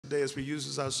today as we use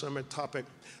as our sermon topic,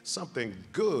 something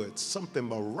good, something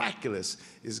miraculous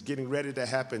is getting ready to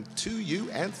happen to you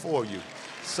and for you.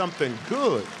 Something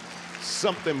good,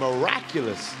 something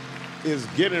miraculous is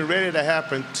getting ready to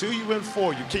happen to you and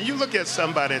for you. Can you look at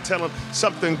somebody and tell them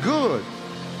something good,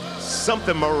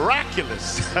 something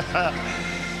miraculous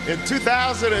in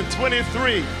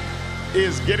 2023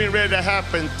 is getting ready to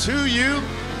happen to you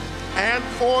and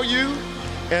for you?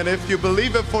 And if you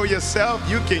believe it for yourself,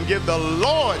 you can give the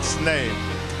Lord's name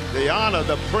the honor,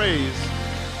 the praise,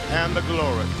 and the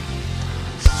glory.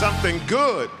 Something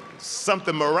good,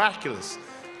 something miraculous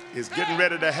is getting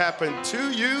ready to happen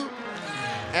to you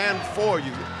and for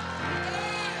you.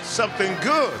 Something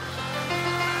good,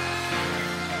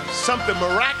 something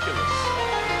miraculous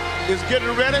is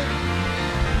getting ready,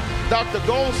 Dr.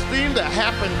 Goldstein, to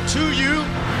happen to you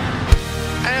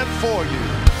and for you.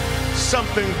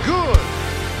 Something good,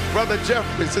 Brother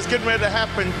Jeffries, is getting ready to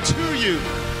happen to you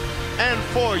and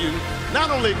for you. Not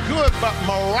only good, but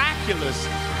miraculous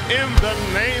in the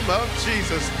name of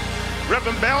Jesus.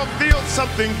 Reverend Belfield,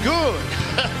 something good,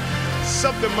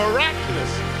 something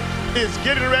miraculous is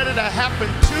getting ready to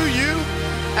happen to you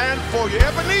and for you.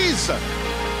 Ebenezer,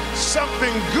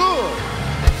 something good,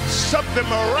 something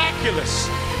miraculous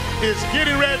is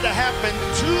getting ready to happen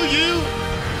to you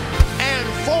and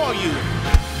for you.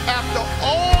 After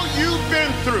all you've been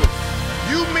through,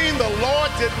 you mean the Lord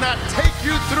did not take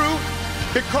you through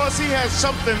because he has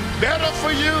something better for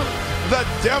you? The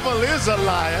devil is a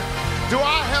liar. Do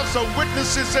I have some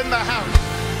witnesses in the house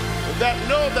that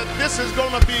know that this is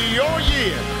going to be your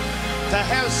year to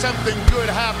have something good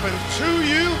happen to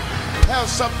you, have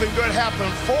something good happen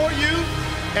for you?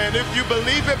 And if you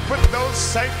believe it, put those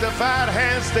sanctified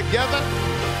hands together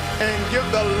and give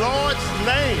the Lord's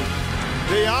name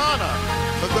the honor,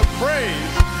 the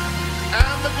praise,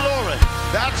 and the glory.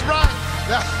 That's right.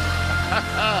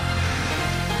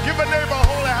 Give a neighbor a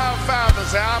holy high five and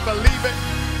say, I believe it.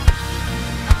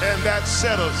 And that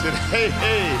settles it. Hey,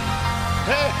 hey,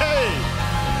 hey, hey,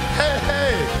 hey,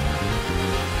 hey.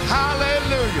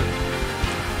 Hallelujah.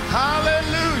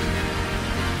 Hallelujah.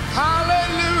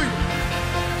 Hallelujah.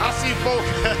 I see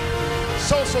folks,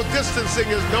 social distancing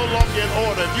is no longer in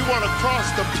order. If you want to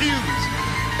cross the pews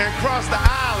and cross the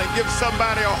aisle and give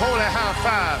somebody a holy high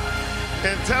five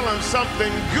and tell them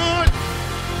something good,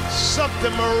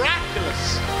 something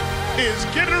miraculous is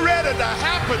getting ready to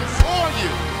happen for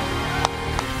you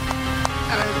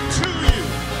and to you.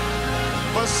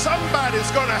 For somebody, it's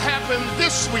going to happen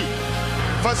this week.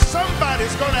 For somebody,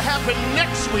 it's going to happen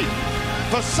next week.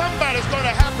 For somebody, it's going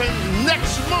to happen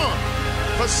next month.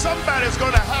 For somebody, it's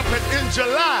going to happen in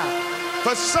July.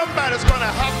 For somebody, it's going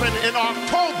to happen in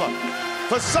October.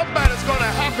 For somebody, it's going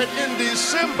to happen in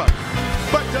December.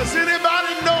 But does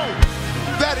anybody know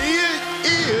that it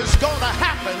is going to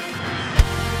happen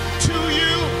to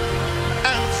you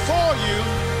and for you?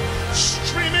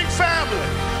 Streaming family,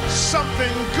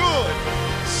 something good,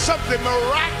 something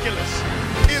miraculous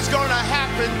is going to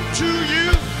happen to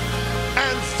you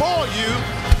and for you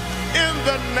in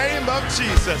the name of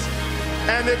Jesus.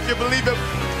 And if you believe it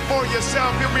for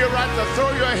yourself, you'll be right to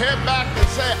throw your head back and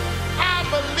say, I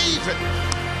believe it.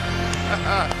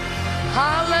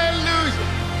 Hallelujah.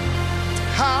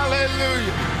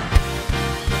 Hallelujah.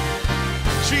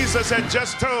 Jesus had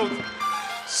just told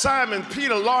Simon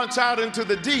Peter, launch out into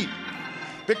the deep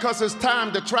because it's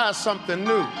time to try something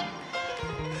new.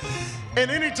 And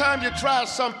anytime you try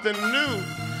something new,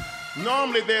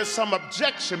 normally there's some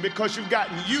objection because you've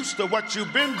gotten used to what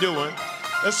you've been doing,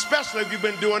 especially if you've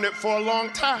been doing it for a long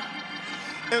time.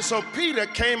 And so Peter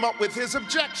came up with his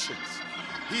objections.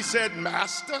 He said,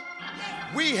 Master,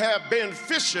 we have been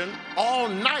fishing all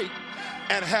night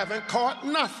and haven't caught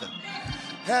nothing.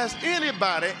 Has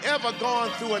anybody ever gone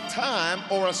through a time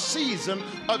or a season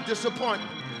of disappointment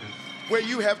where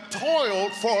you have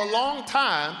toiled for a long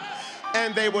time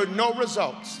and there were no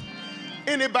results?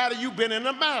 Anybody, you've been in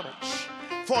a marriage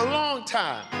for a long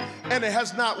time and it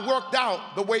has not worked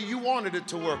out the way you wanted it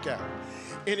to work out?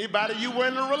 Anybody, you were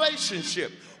in a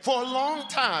relationship for a long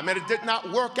time and it did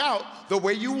not work out the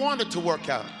way you wanted to work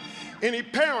out? Any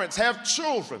parents have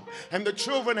children and the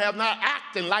children have not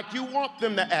acted like you want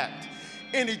them to act?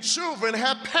 Any children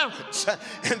have parents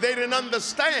and they didn't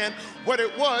understand what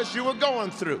it was you were going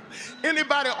through?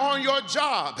 Anybody on your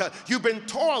job, you've been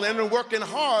toiling and working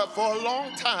hard for a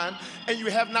long time and you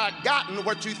have not gotten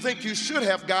what you think you should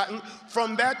have gotten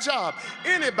from that job?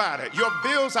 Anybody, your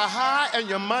bills are high and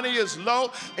your money is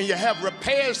low and you have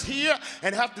repairs here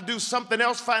and have to do something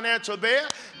else financial there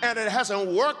and it hasn't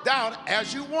worked out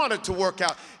as you want it to work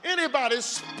out? Anybody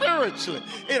spiritually,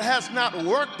 it has not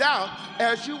worked out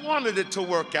as you wanted it to to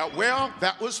work out. Well,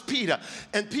 that was Peter.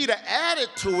 And Peter added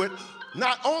to it,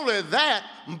 not only that,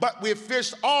 but we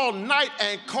fished all night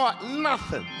and caught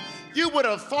nothing. You would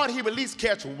have thought he would at least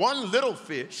catch one little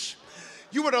fish.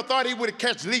 You would have thought he would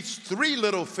catch at least 3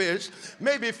 little fish,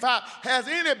 maybe 5. Has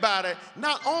anybody,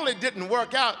 not only didn't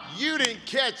work out, you didn't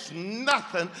catch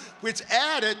nothing, which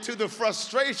added to the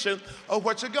frustration of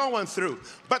what you're going through.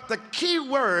 But the key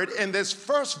word in this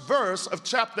first verse of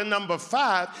chapter number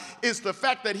 5 is the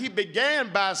fact that he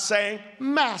began by saying,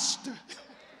 Master.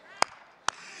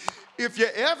 If you're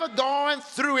ever going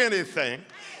through anything,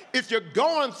 if you're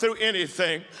going through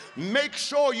anything, make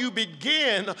sure you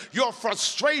begin your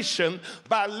frustration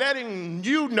by letting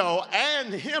you know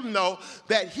and him know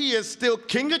that he is still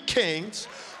King of Kings,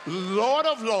 Lord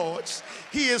of Lords.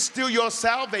 He is still your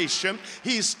salvation.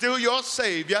 He's still your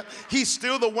Savior. He's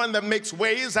still the one that makes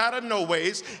ways out of no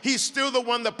ways. He's still the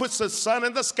one that puts the sun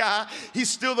in the sky.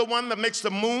 He's still the one that makes the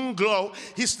moon glow.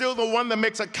 He's still the one that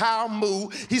makes a cow moo.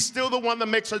 He's still the one that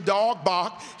makes a dog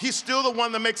bark. He's still the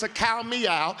one that makes a cow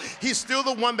meow. He's still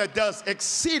the one that does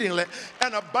exceedingly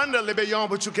and abundantly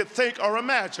beyond what you could think or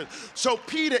imagine. So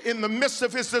Peter, in the midst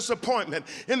of his disappointment,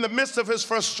 in the midst of his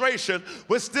frustration,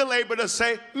 was still able to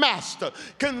say, Master.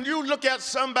 Can you look at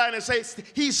somebody and say,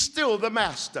 he's still the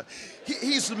master?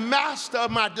 He's master of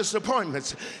my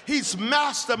disappointments. He's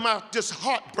master of my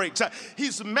heartbreaks.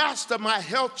 He's master of my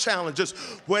health challenges.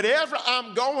 Whatever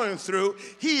I'm going through,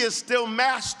 he is still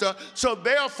master. So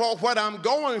therefore, what I'm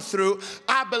going through,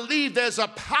 I believe there's a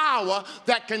power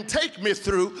that can take me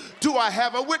through. Do I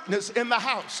have a witness in the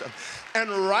house? And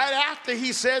right after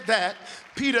he said that,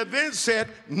 Peter then said,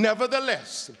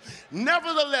 nevertheless.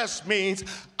 Nevertheless means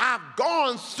I've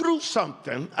gone through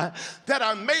something that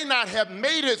I may not have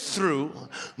made it through,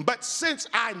 but since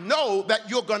I know that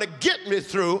you're going to get me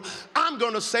through, I'm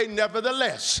going to say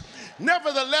nevertheless.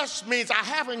 Nevertheless means I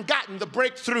haven't gotten the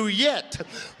breakthrough yet,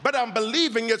 but I'm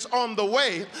believing it's on the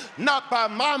way, not by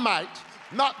my might,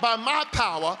 not by my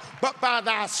power, but by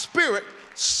thy Spirit,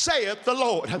 saith the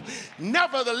Lord.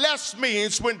 Nevertheless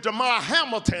means when Damar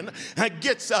Hamlin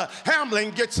gets a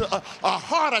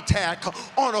heart attack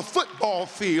on a football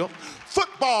field,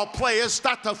 football players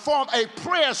start to form a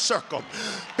prayer circle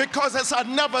because it's a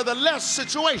nevertheless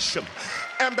situation.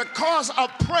 And because of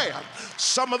prayer,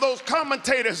 some of those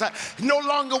commentators no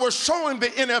longer were showing the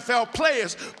NFL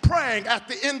players praying at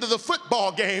the end of the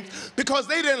football game because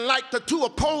they didn't like the two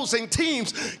opposing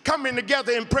teams coming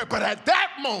together in prayer. But at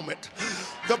that moment,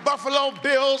 the Buffalo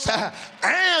Bills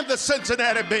and the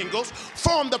Cincinnati Bengals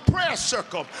formed the prayer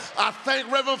circle. I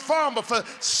thank Reverend Farmer for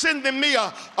sending me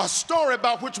a story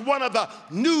about which one of the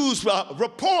news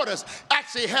reporters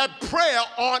actually had prayer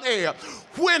on air.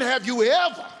 When have you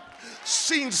ever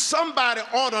seen somebody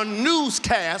on a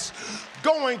newscast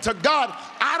going to God?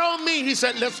 I don't mean he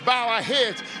said, let's bow our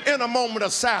heads in a moment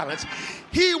of silence.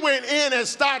 He went in and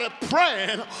started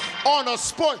praying on a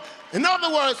sport. In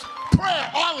other words,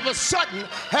 prayer all of a sudden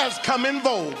has come in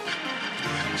vogue.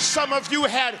 Some of you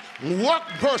had work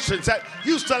persons that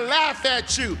used to laugh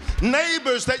at you,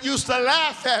 neighbors that used to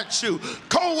laugh at you,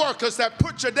 co-workers that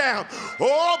put you down.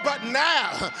 Oh, but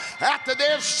now, after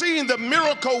they've seen the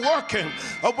miracle working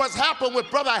of what's happened with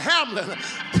Brother Hamlin,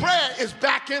 prayer is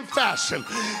back in fashion.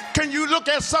 Can you look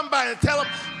at somebody and tell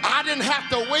them, I didn't have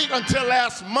to wait until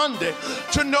last Monday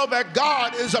to know that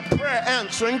God is a prayer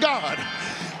answering God.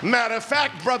 Matter of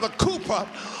fact, Brother Cooper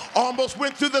almost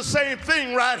went through the same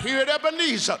thing right here at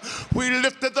Ebenezer. We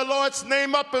lifted the Lord's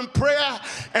name up in prayer,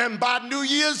 and by New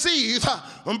Year's Eve,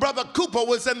 when Brother Cooper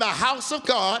was in the house of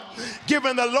God,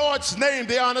 giving the Lord's name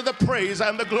the honor, the praise,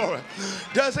 and the glory.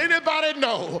 Does anybody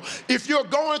know if you're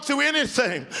going through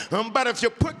anything, but if you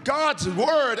put God's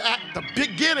word at the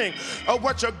beginning of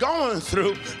what you're going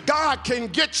through, God can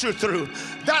get you through.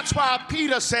 That's why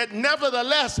Peter said,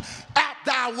 nevertheless, at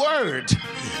thy word.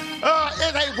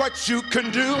 It ain't what you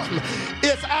can do.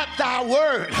 It's at thy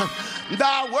word.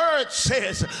 Thy word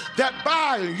says that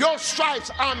by your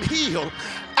stripes I'm healed.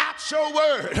 At your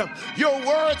word. Your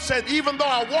word said, even though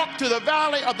I walk through the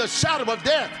valley of the shadow of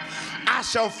death, I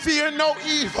shall fear no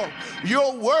evil.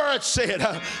 Your word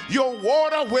said, your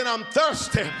water when I'm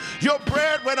thirsty, your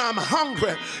bread when I'm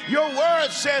hungry. Your word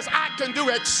says I can do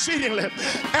exceedingly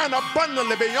and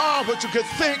abundantly beyond what you could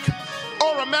think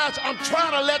or imagine. I'm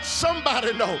trying to let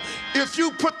somebody know, if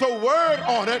you put the word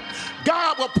on it,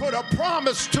 God will put a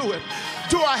promise to it.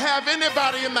 Do I have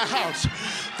anybody in the house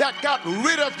that got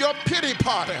rid of your pity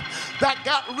party, that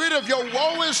got rid of your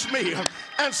woe is me,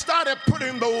 and started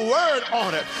putting the word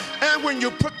on it? And when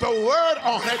you put the word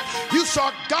on it, you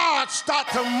saw God start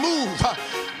to move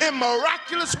in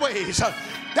miraculous ways.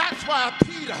 That's why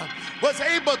Peter was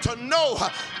able to know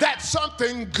that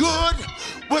something good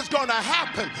was going to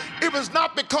happen. It was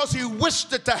not because he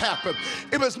wished it to happen.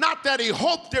 It was not that he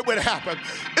hoped it would happen.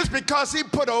 It's because he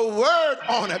put a word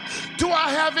on it. Do I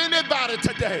have anybody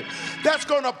today that's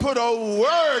going to put a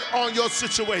word on your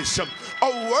situation, a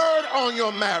word on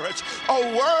your marriage,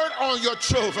 a word on your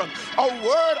children, a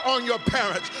word on your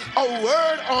parents, a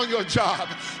word on your job,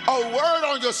 a word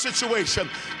on your situation?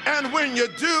 And when you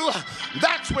do,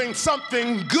 that's when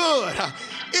something good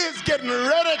is getting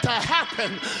ready to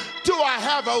happen. Do I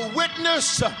have a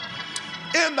witness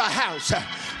in the house?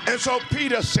 And so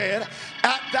Peter said,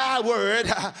 at thy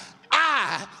word,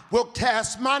 I will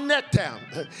cast my net down.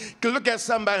 Look at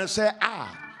somebody and say, I.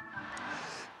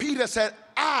 Peter said,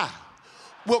 I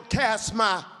will cast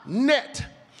my net.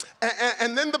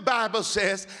 And then the Bible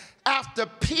says, after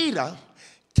Peter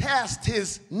cast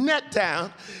his net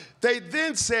down, they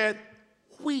then said,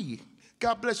 we.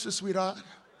 God bless you, sweetheart.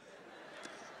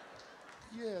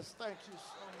 Yes, thank you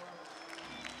so much.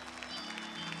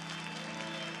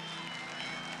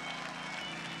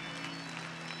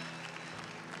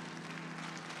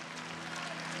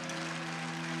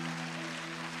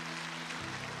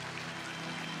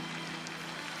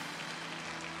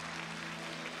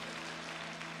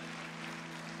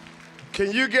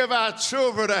 Can you give our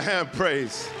children a hand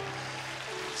praise?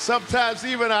 Sometimes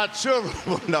even our children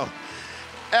will know.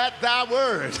 At thy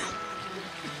word.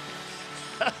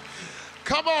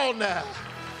 Come on now.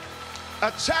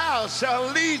 A child shall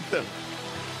lead them.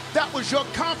 That was your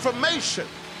confirmation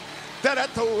that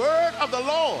at the word of the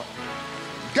Lord,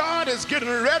 God is getting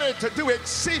ready to do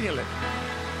exceedingly.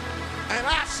 And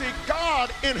I see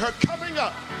God in her coming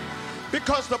up,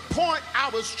 because the point I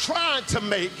was trying to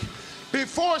make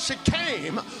before she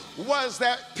came was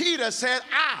that Peter said,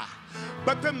 I.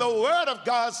 But then the word of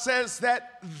God says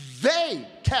that they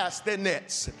cast their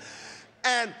nets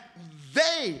and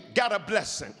they got a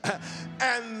blessing.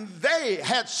 And they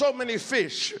had so many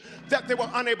fish that they were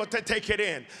unable to take it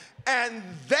in. And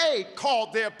they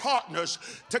called their partners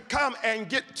to come and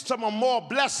get some more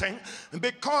blessing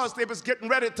because they was getting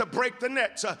ready to break the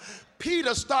nets.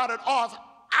 Peter started off,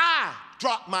 I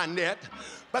dropped my net,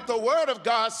 but the word of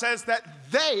God says that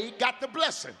they got the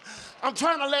blessing. I'm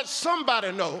trying to let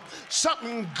somebody know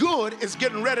something good is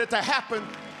getting ready to happen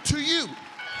to you.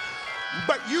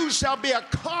 But you shall be a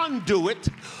conduit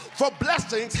for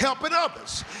blessings helping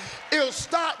others. It'll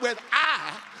start with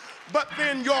I, but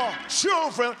then your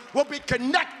children will be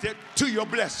connected to your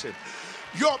blessing.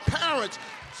 Your parents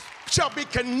shall be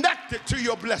connected to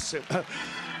your blessing.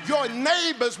 Your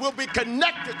neighbors will be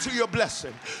connected to your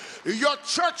blessing. Your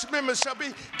church members shall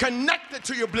be connected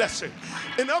to your blessing.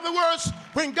 In other words,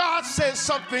 when God says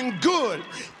something good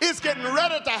is getting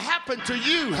ready to happen to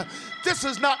you, this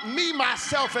is not me,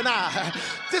 myself, and I.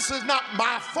 This is not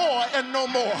my four and no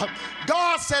more.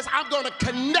 God says, I'm going to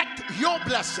connect your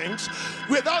blessings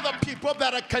with other people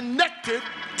that are connected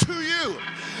to you.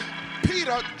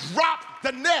 Peter dropped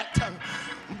the net,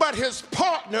 but his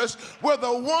partners were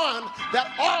the one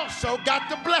that also got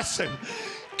the blessing.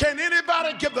 Can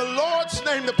anybody give the Lord's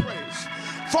name the praise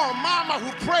for a mama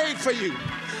who prayed for you,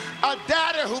 a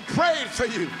daddy who prayed for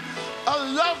you, a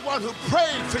loved one who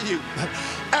prayed for you,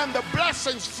 and the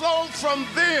blessings flowed from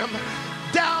them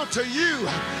down to you?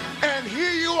 And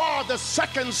here you are, the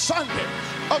second Sunday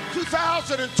of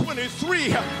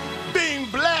 2023, being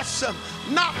blessed,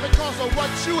 not because of what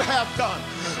you have done,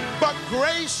 but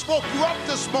grace woke you up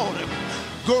this morning.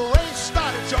 Grace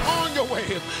started you on your way.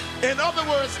 In other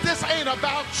words, this ain't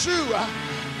about you,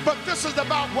 but this is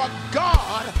about what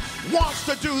God wants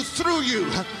to do through you.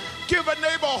 Give a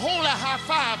neighbor a holy high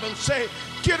five and say,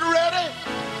 get ready.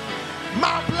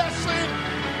 My blessing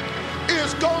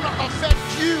is going to affect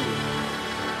you.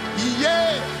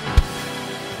 Yeah.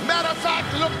 Matter of fact,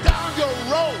 look down your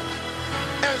road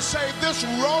and say, this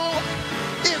road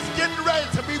is getting ready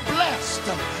to be blessed,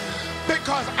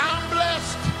 because I'm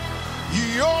blessed,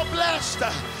 you're blessed,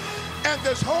 and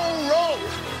this whole road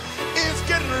is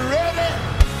getting ready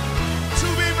to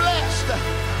be blessed.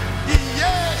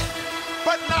 Yeah,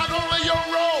 but not only your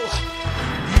road,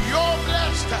 you're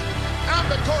blessed, and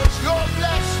because you're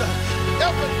blessed,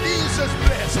 Ebenezer's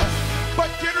blessed.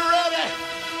 But get ready,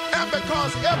 and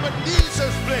because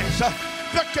Ebenezer's blessed,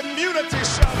 the community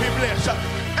shall be blessed.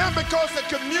 And because the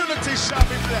community shall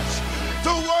be blessed,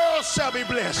 the world shall be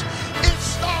blessed. It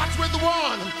starts with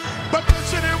one, but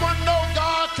does anyone know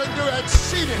God can do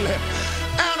exceedingly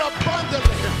and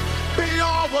abundantly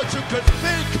beyond what you could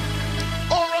think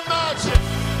or imagine?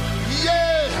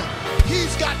 Yeah,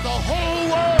 he's got the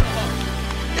whole world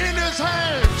in his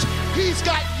hands. He's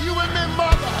got you and me,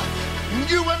 mother,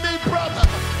 you and me, brother.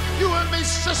 you and me,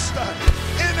 sister,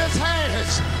 in his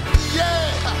hands.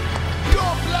 Yeah,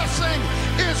 your blessing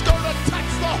is going to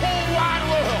touch the whole wide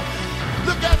world.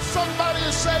 Look at somebody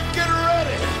and say, get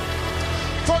ready.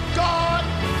 For God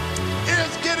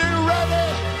is getting ready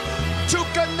to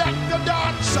connect the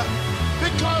dots,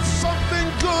 because something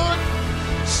good,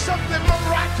 something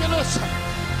miraculous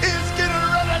is getting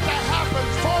ready to happen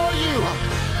for you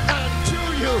and to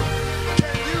you.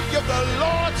 Can you give the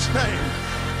Lord's name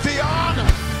the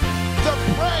honor, the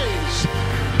praise,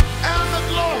 and the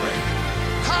glory?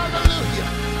 Hallelujah.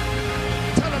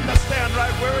 Tell him to stand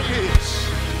right where he is.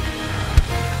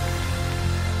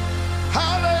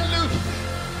 Hallelujah.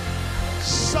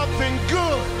 Something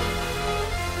good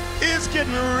is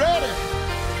getting ready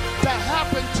to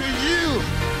happen to you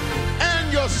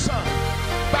and your son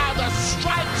by the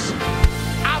stripes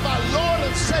of our Lord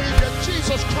and Savior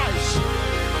Jesus Christ.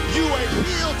 You are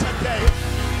healed today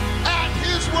at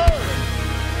his word.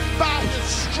 By his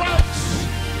stripes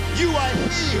you are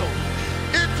healed.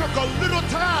 It took a little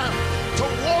time to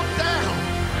walk down,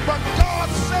 but God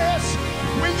says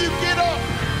when you get up,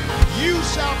 you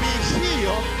shall be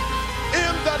healed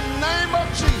in the name of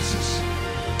Jesus.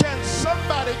 Can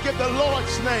somebody give the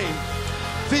Lord's name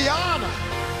the honor,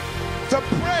 the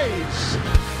praise,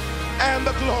 and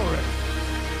the glory?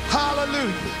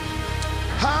 Hallelujah.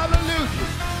 Hallelujah.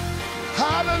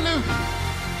 Hallelujah.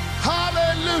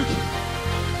 Hallelujah.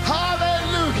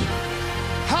 Hallelujah.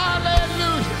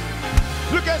 Hallelujah.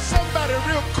 Look at somebody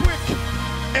real quick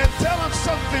and tell them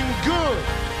something good,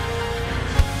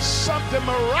 something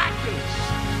miraculous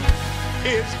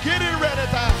is getting ready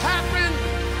to happen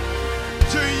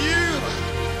to you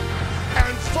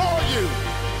and for you.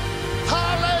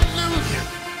 Hallelujah.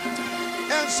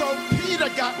 And so Peter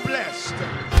got blessed.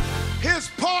 His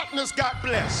partners got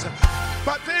blessed.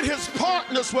 But then his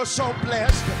partners were so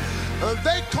blessed,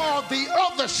 they called the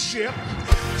other ship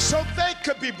so they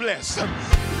could be blessed.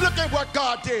 Look at what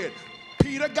God did.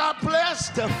 Peter got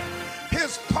blessed.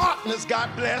 His partners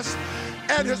got blessed.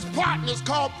 And his partners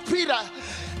called Peter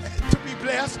to be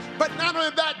blessed. But not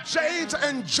only that, James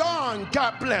and John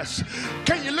got blessed.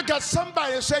 Can you look at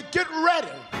somebody and say, get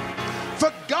ready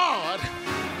for God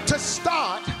to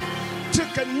start to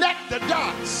connect the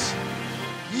dots?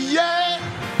 Yeah.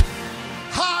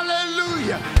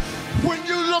 Hallelujah. When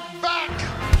you look back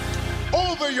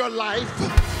over your life,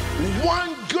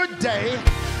 one good day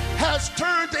has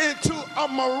turned into a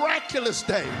miraculous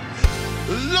day.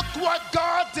 Look what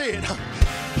God did.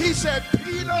 He said,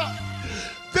 Peter,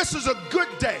 this is a good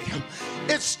day.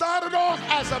 It started off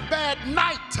as a bad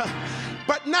night,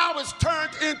 but now it's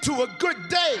turned into a good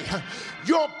day.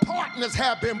 Your partners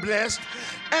have been blessed,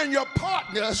 and your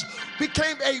partners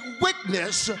became a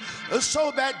witness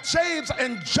so that James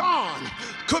and John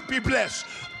could be blessed.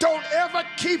 Don't ever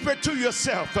keep it to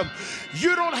yourself.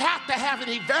 You don't have to have an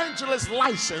evangelist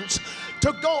license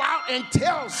to go out and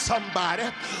tell somebody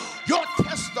your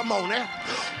testimony,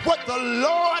 what the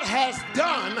Lord has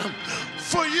done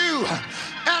for you.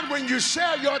 And when you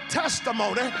share your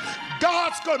testimony,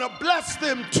 God's going to bless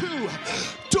them too.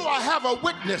 Do I have a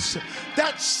witness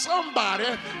that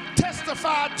somebody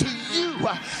testified to you,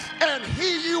 and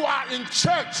here you are in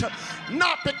church,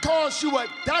 not because you were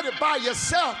done it by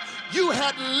yourself. You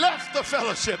had left the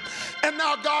fellowship, and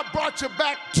now God brought you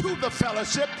back to the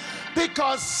fellowship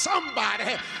because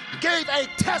somebody gave a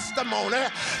testimony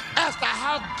as to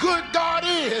how good God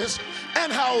is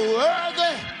and how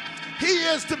worthy he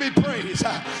is to be praised.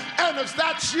 And if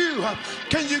that's you,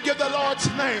 can you give the Lord's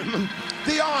name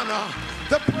the honor,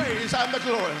 the praise, and the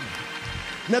glory?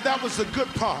 Now that was the good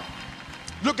part.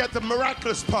 Look at the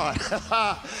miraculous part.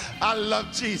 I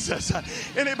love Jesus.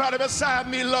 Anybody beside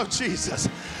me love Jesus?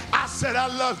 I said I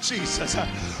love Jesus.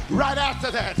 Right after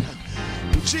that,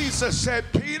 Jesus said,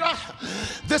 Peter,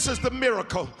 this is the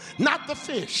miracle, not the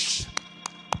fish.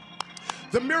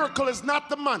 The miracle is not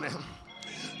the money.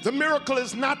 The miracle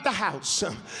is not the house.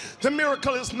 The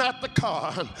miracle is not the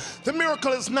car. The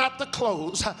miracle is not the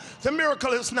clothes. The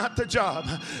miracle is not the job.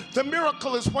 The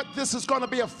miracle is what this is going to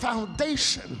be a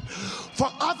foundation for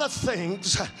other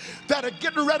things that are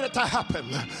getting ready to happen.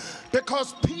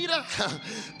 Because Peter,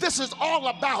 this is all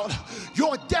about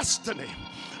your destiny.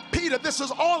 Peter, this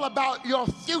is all about your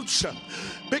future,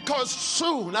 because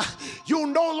soon you'll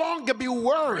no longer be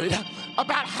worried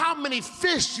about how many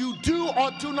fish you do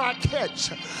or do not catch.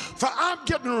 For I'm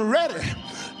getting ready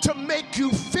to make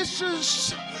you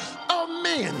fishers of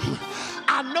men.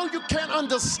 I know you can't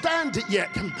understand it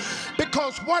yet,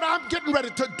 because what I'm getting ready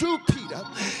to do, Peter,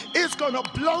 is going to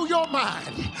blow your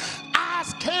mind.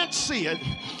 Eyes can't see it.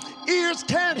 ears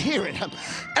can't hear it,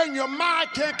 and your mind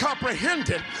can't comprehend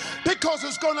it, because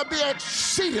it's going to be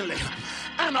exceedingly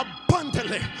and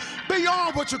abundantly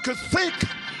beyond what you could think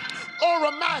or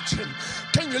imagine.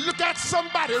 Can you look at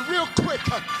somebody real quick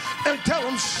and tell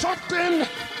them something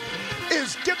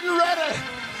is getting ready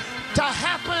to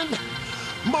happen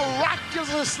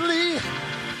miraculously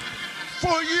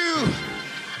for you?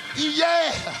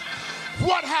 Yeah.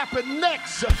 What happened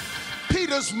next?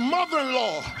 Peter's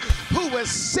mother-in-law, who was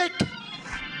sick,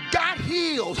 got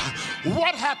healed.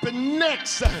 What happened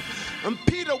next? And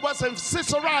Peter was in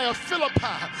Caesarea Philippi.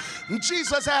 And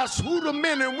Jesus asked, who do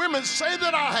men and women say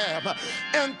that I have?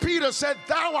 And Peter said,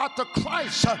 thou art the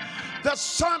Christ, the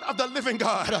Son of the living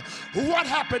God. What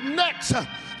happened next?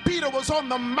 Peter was on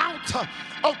the Mount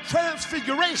of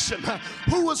Transfiguration.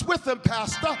 Who was with him,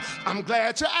 Pastor? I'm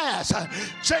glad you asked.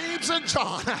 James and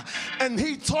John. And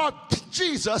he taught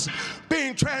Jesus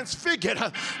being transfigured.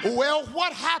 Well,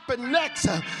 what happened next?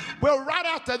 Well, right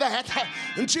after that,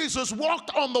 Jesus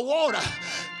walked on the water.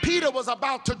 Peter was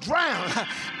about to drown,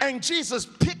 and Jesus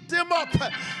picked him up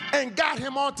and got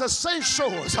him onto safe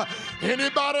shores.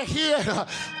 Anybody here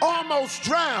almost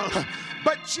drowned,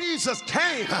 but Jesus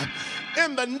came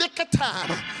in the nick of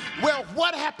time. Well,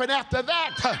 what happened after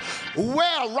that?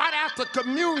 Well, right after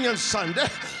Communion Sunday,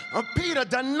 Peter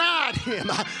denied him.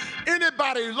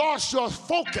 Anybody lost your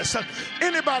focus?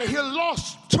 Anybody here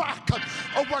lost track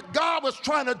of what God was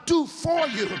trying to do for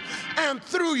you and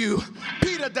through you?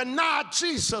 Peter denied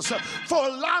Jesus. For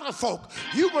a lot of folk,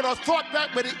 you would have thought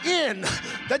that would end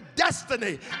the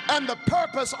destiny and the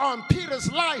purpose on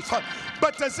Peter's life.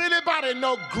 But does anybody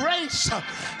know grace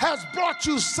has brought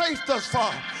you safe thus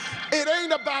far? It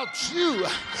ain't about you.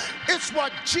 It's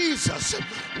what Jesus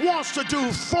wants to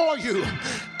do for you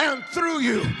and through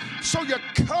you. So you're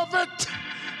covered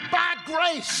by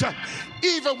grace.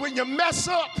 Even when you mess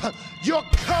up, you're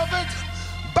covered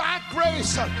by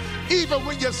grace. Even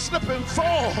when you slip and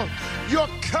fall, you're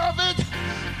covered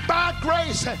by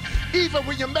grace. Even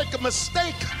when you make a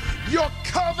mistake, you're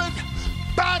covered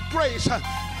by grace.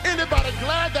 Anybody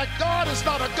glad that God is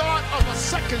not a God of a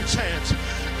second chance,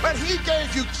 but he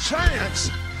gave you chance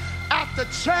after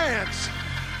chance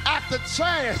after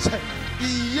chance?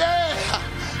 Yeah.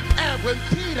 And when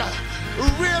Peter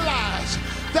realized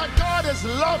that God is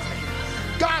loving,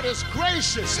 God is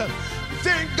gracious,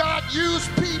 then God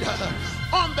used Peter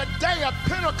on the day of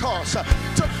Pentecost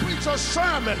to preach a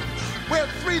sermon where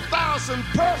 3,000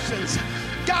 persons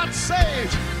got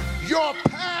saved. Your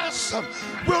past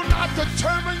will not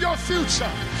determine your future.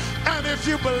 And if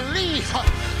you believe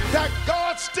that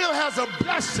God still has a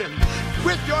blessing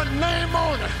with your name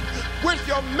on it, with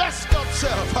your messed up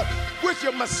self, with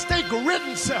your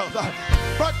mistake-ridden self,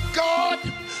 but God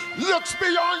looks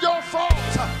beyond your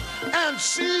faults and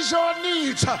sees your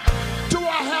needs. Do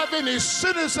I have any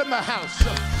sinners in the house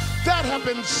that have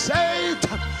been saved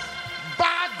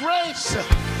by grace?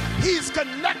 He's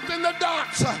connecting the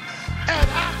dots. And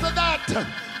after that,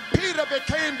 Peter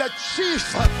became the chief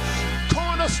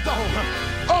cornerstone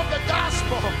of the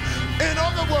gospel. In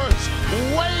other words,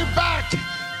 way back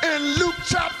in Luke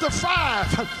chapter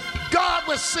 5, God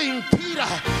was seeing Peter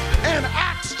in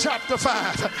Acts chapter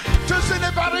 5. Does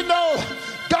anybody know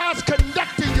God's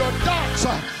connecting your dots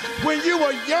when you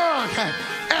were young,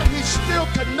 and he's still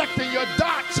connecting your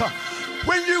dots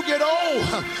when you get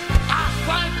old? I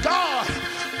thank God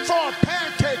for a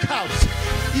pancake house.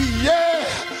 Yeah,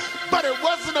 but it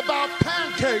wasn't about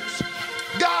pancakes.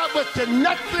 God was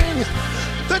connecting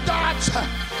the dots.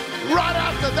 Right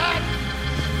after that,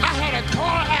 I had a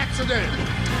car accident.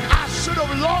 I should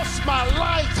have lost my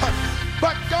life,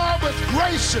 but God was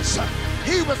gracious.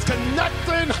 He was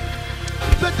connecting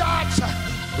the dots.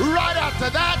 Right after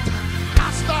that,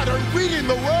 I started reading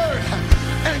the word,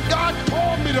 and God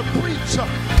called me to preach.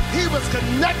 He was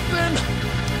connecting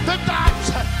the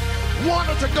dots.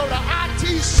 Wanted to go to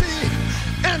ITC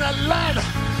in Atlanta,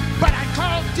 but I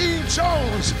called Dean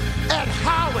Jones at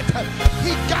Howard.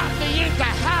 He got me into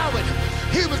Howard.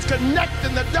 He was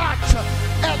connecting the dots.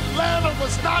 Atlanta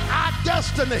was not our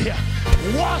destiny.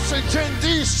 Washington,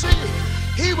 D.C.,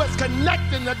 he was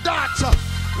connecting the dots.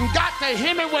 Got the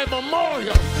Hemingway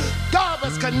Memorial. God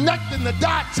was connecting the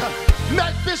dots.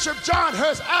 Met Bishop John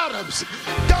Hurst Adams.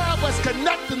 God was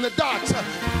connecting the dots.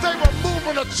 They were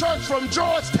moving a church from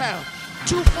Georgetown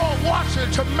to Fort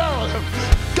Washington, Maryland.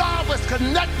 God was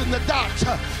connecting the dots.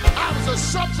 I was a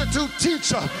substitute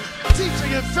teacher,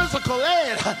 teaching in physical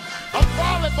ed. A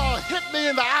volleyball hit me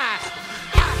in the eye.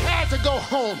 I had to go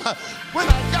home. When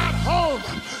I got home,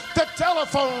 the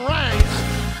telephone rang.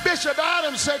 Bishop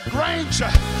Adams said, Grainger,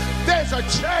 there's a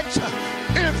church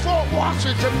in Fort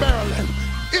Washington, Maryland.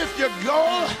 If you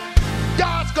go,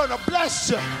 was going to bless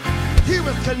you. He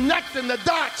was connecting the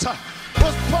dots,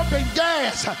 was pumping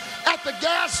gas at the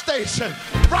gas station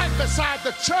right beside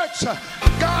the church.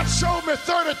 God showed me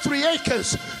 33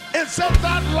 acres and said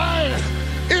that land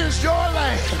is your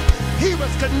land. He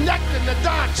was connecting the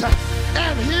dots,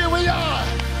 and here we are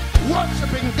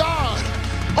worshiping God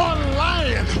on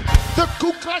land the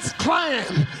Ku Klux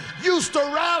Klan used to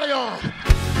rally on.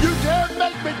 You dare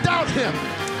make me doubt him.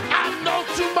 I know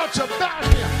too much about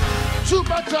him, too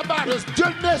much about his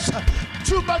goodness,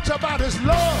 too much about his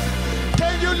love.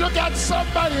 Can you look at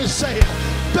somebody and say,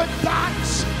 the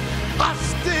dots are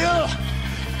still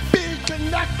being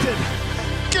connected?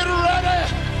 Get ready,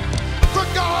 for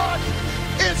God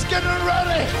is getting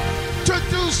ready to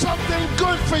do something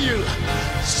good for you,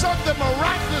 something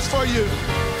miraculous for you.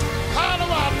 How do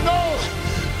I know?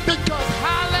 Because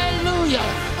hallelujah,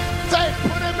 they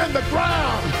put him in the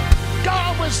ground.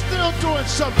 God was still doing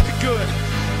something good.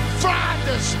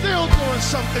 Friday still doing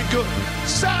something good.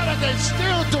 Saturday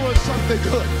still doing something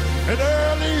good. And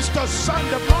early Easter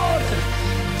Sunday morning,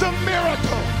 the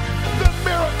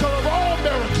miracle of all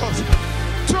miracles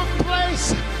took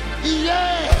place.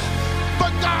 Yeah,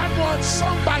 but God wants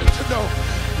somebody to know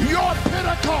your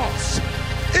Pentecost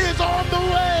is on the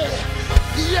way.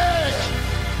 Yeah,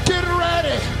 get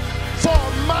ready for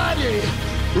a mighty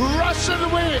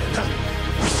rushing wind.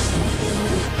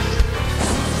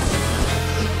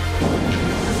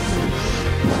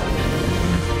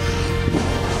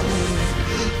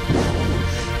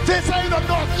 This ain't a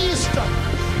northeaster,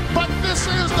 but this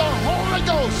is the Holy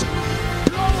Ghost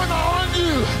blowing on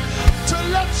you to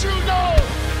let you know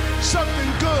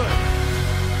something good,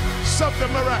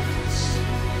 something miraculous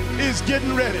is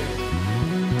getting ready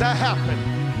to happen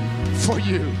for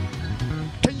you.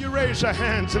 Can you raise your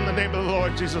hands in the name of the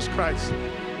Lord Jesus Christ?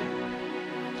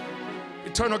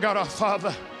 Eternal God, our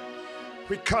Father,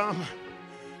 we come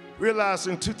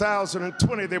realizing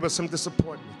 2020 there were some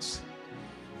disappointments.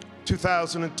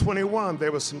 2021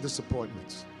 there were some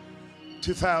disappointments.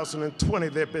 2020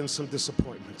 there have been some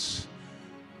disappointments.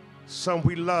 Some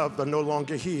we loved are no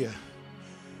longer here.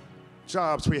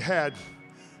 Jobs we had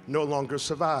no longer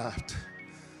survived.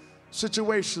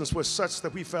 Situations were such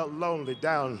that we felt lonely,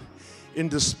 down in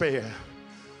despair,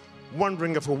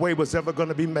 wondering if a way was ever going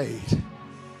to be made.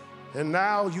 And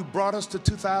now you brought us to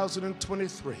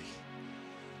 2023,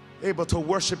 able to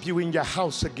worship you in your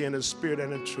house again in spirit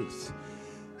and in truth.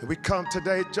 And we come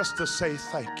today just to say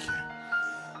thank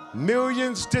you.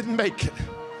 Millions didn't make it,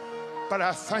 but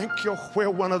I thank you, we're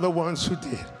one of the ones who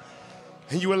did.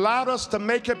 And you allowed us to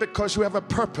make it because you have a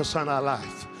purpose on our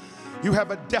life. You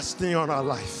have a destiny on our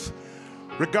life.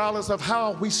 Regardless of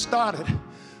how we started,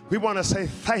 we want to say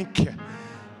thank you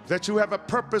that you have a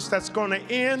purpose that's going to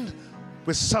end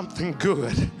with something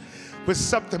good, with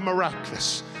something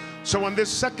miraculous. So on this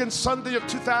second Sunday of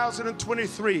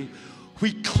 2023,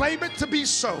 we claim it to be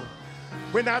so.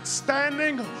 We're not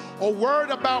standing or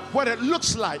worried about what it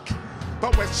looks like,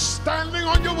 but we're standing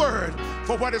on your word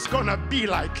for what it's going to be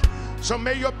like. So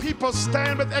may your people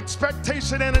stand with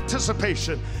expectation and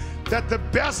anticipation that the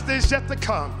best is yet to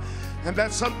come, and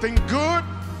that something good,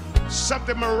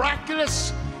 something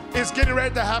miraculous is getting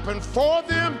ready to happen for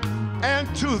them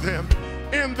and to them.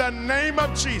 In the name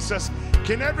of Jesus,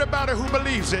 can everybody who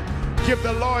believes it give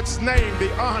the Lord's name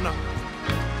the honor,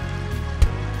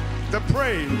 the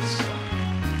praise,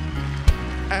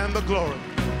 and the glory?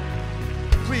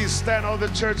 Please stand on the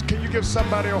church. Can you give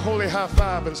somebody a holy high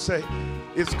five and say,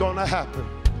 it's gonna happen.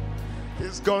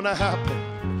 It's gonna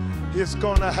happen. It's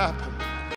gonna happen.